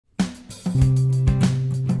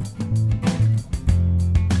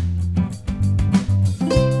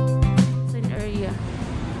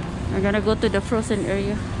I'm gonna go to the frozen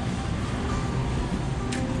area.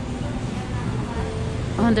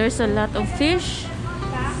 Oh, there's a lot of fish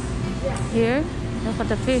here. Look at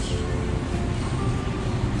the fish.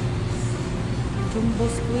 Jumbo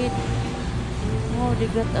squid. Oh, they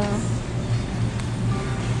got a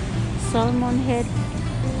salmon head.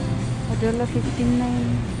 $1.59.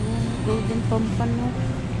 Oh, golden pompano.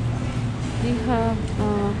 They have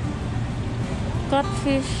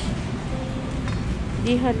catfish.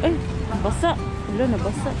 They had, ay, basa. Wala,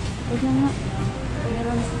 nabasa. Huwag na nga.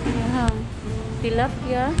 Meron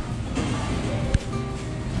tilapia.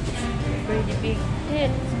 Pretty big.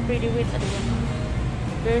 It's pretty wet.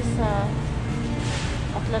 There's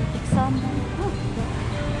Atlantic salmon. Oh.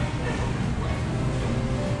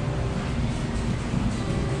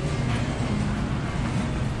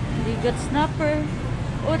 They got snapper.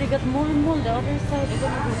 Oh, they got mulmul. The other side. I'm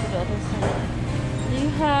gonna go to the other side. They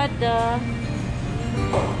had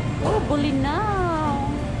oh, bulinaw.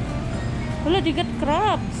 Wala, they got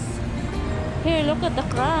crabs. Here, look at the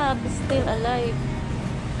crab. Still alive.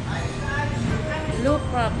 Blue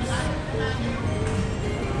crabs.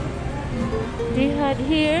 They had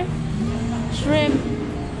here shrimp.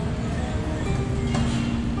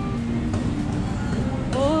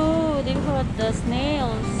 Oh, they had the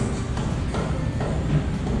snails.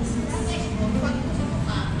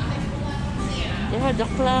 They had the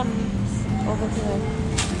clams over here.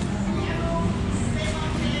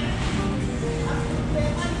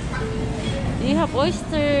 They have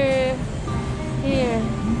oyster here.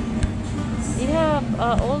 They have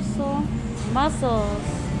also mussels.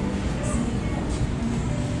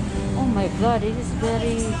 Oh my god, it is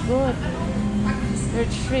very good.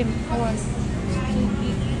 There's shrimp one. Too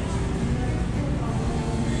big.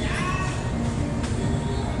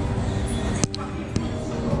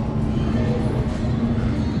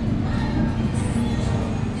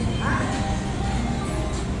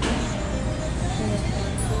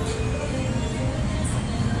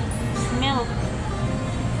 Smell.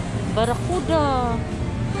 Barracuda.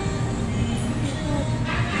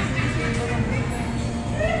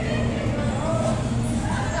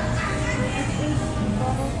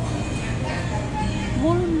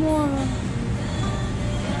 Mulmul.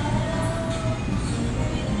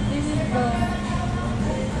 This is the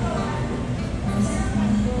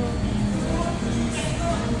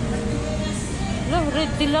look,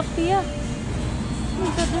 red tilapia. Oh my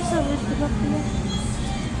god, there's a red tilapia.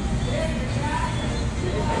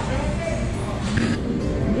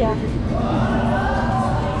 Yeah.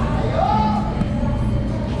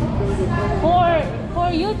 For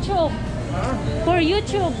YouTube. For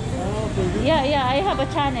YouTube. Yeah, I have a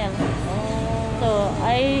channel. So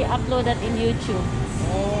I upload that in YouTube.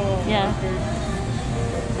 Yeah.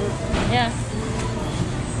 Yeah.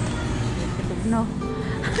 No.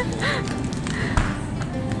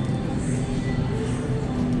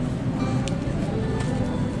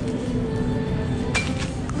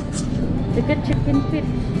 Look at chicken feet.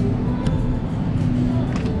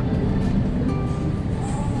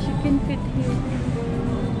 Chicken feet here.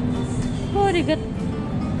 Oh, they got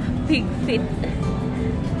pig feet.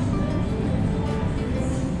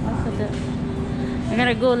 I'm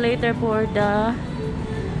gonna go later for the.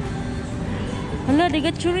 Hello, they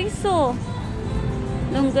got chorizo.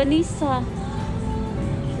 Longanisa.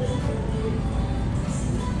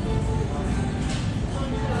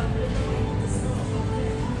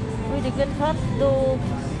 Oh, they got hot dogs.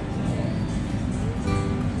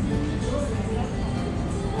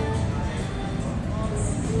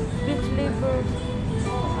 Beef liver.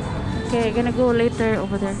 Okay, I'm gonna go later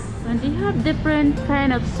over there. And they have different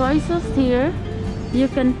kind of soy sauce here. You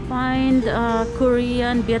can find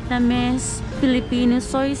Korean, Vietnamese, Filipino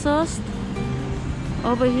soy sauce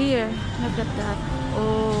over here. Look at that.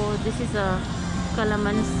 Oh, this is a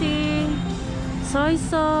calamansi soy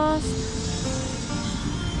sauce.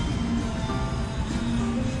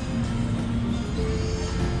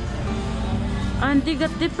 And they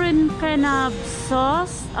got different kind of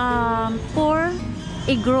sauce for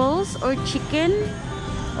egg rolls or chicken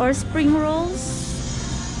or spring rolls.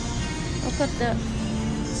 Look at that.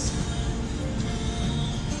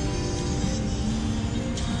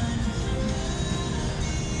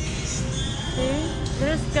 See?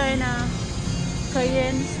 There's kind of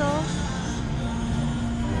cayenne sauce.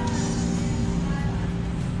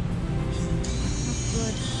 That's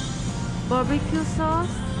good. Barbecue sauce.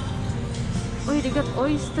 Oh, they got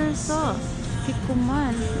oyster sauce.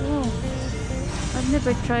 Kikuman. Oh. I've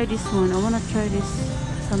never tried this one. I want to try this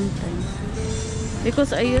sometime.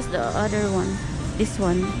 Because I used the other one. This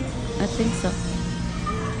one. I think so.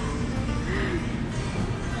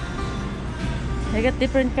 They got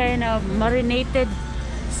different kind of marinated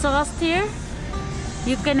sauce here.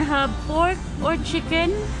 You can have pork or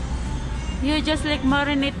chicken. You just like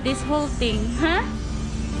marinate this whole thing, huh?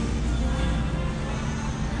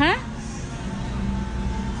 Huh?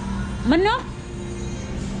 Manok?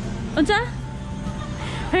 Unsa?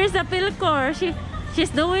 Here's the Pilcor. She's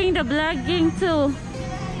doing the vlogging too.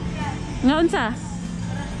 Nga unsa?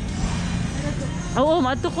 Oo,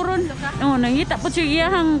 maadto ko ron. Oh, nangita po siya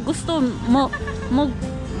iyahang gusto mo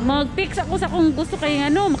mag-fix ako sa kung gusto kay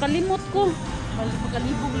ano, makalimot ko.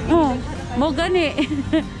 Makalibog lagi. Oh, mo gani.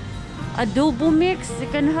 Adobo mix you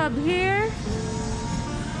can have here.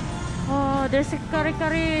 Oh, there's a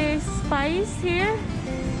kare-kare spice here.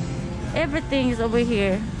 Everything is over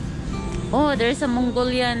here. Oh, there's a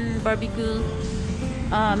Mongolian barbecue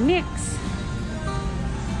mix.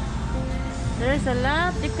 There's a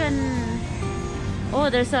lot you can. Oh,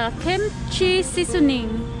 there's a kimchi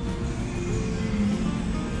seasoning.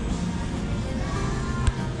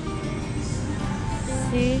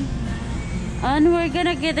 See? And we're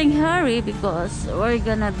gonna getting hurry because we're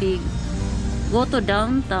gonna be go to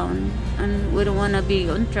downtown and we don't wanna be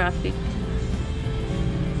on traffic.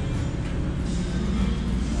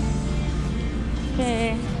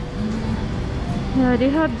 Okay. Yeah, they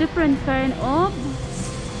have different kind of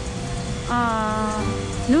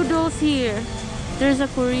noodles here. There's a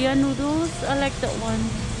Korean noodles. I like that one.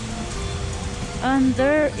 And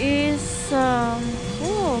there is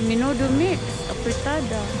oh, menudo mix,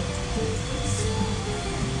 apretada.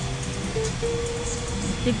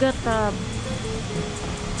 Tigatab.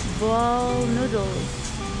 Wow, noodles.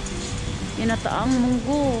 Inataang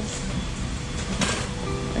munggo.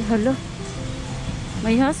 Ay, hala.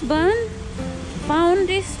 My husband found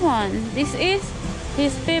this one. This is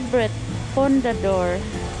his favorite, Pondador.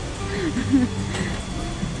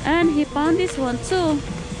 And he found this one too.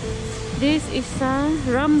 This is a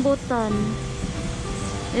rambutan.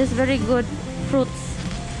 It's very good fruits.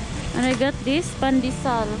 And I got this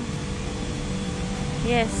pandesal.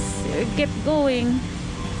 Yes, keep going.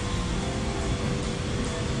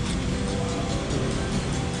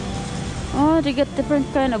 Oh, they got different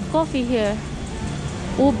kind of coffee here.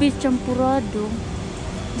 Ubi champurado.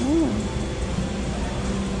 Oh.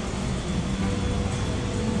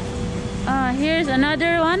 Here's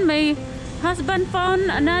another one. My husband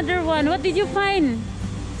found another one. What did you find?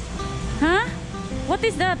 Huh? What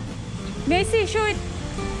is that? May I see? Show it.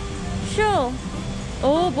 Show.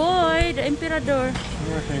 Oh boy, the Emperador.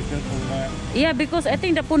 Yeah, because I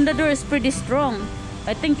think the Pondador is pretty strong.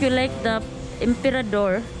 I think you like the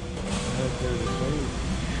Emperador.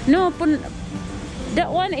 No,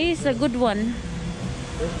 that one is a good one.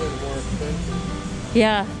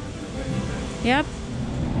 Yeah. Yep.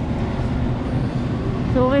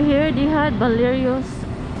 So over here they had Valerios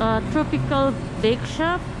tropical bake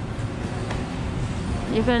shop.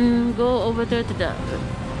 You can go over there to the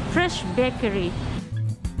fresh bakery.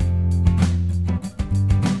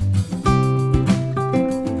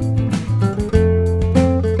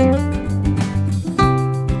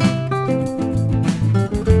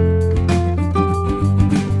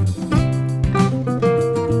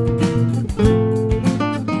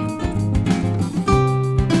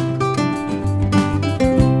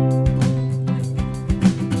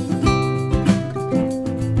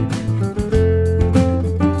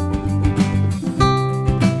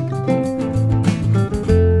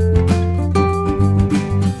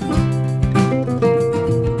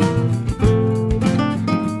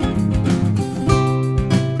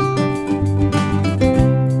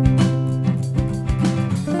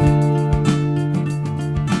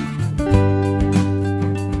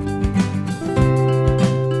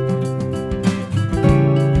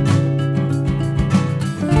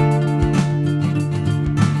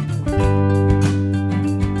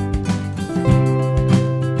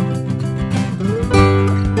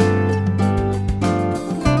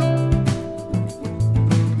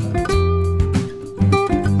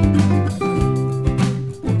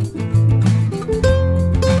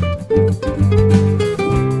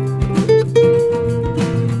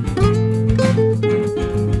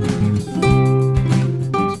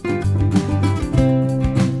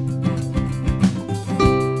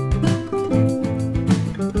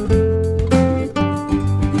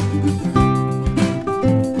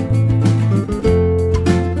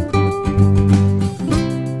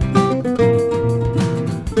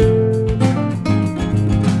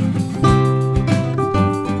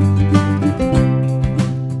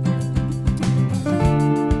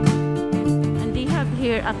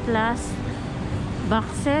 Atlas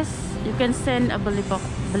boxes. You can send a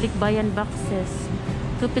balikbayan boxes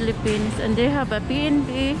to Philippines, and they have a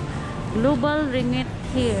PNB global remit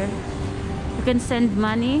here. You can send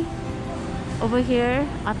money over here.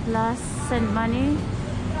 Atlas, send money,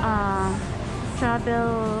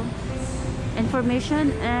 travel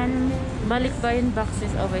information, and balikbayan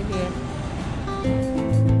boxes over here.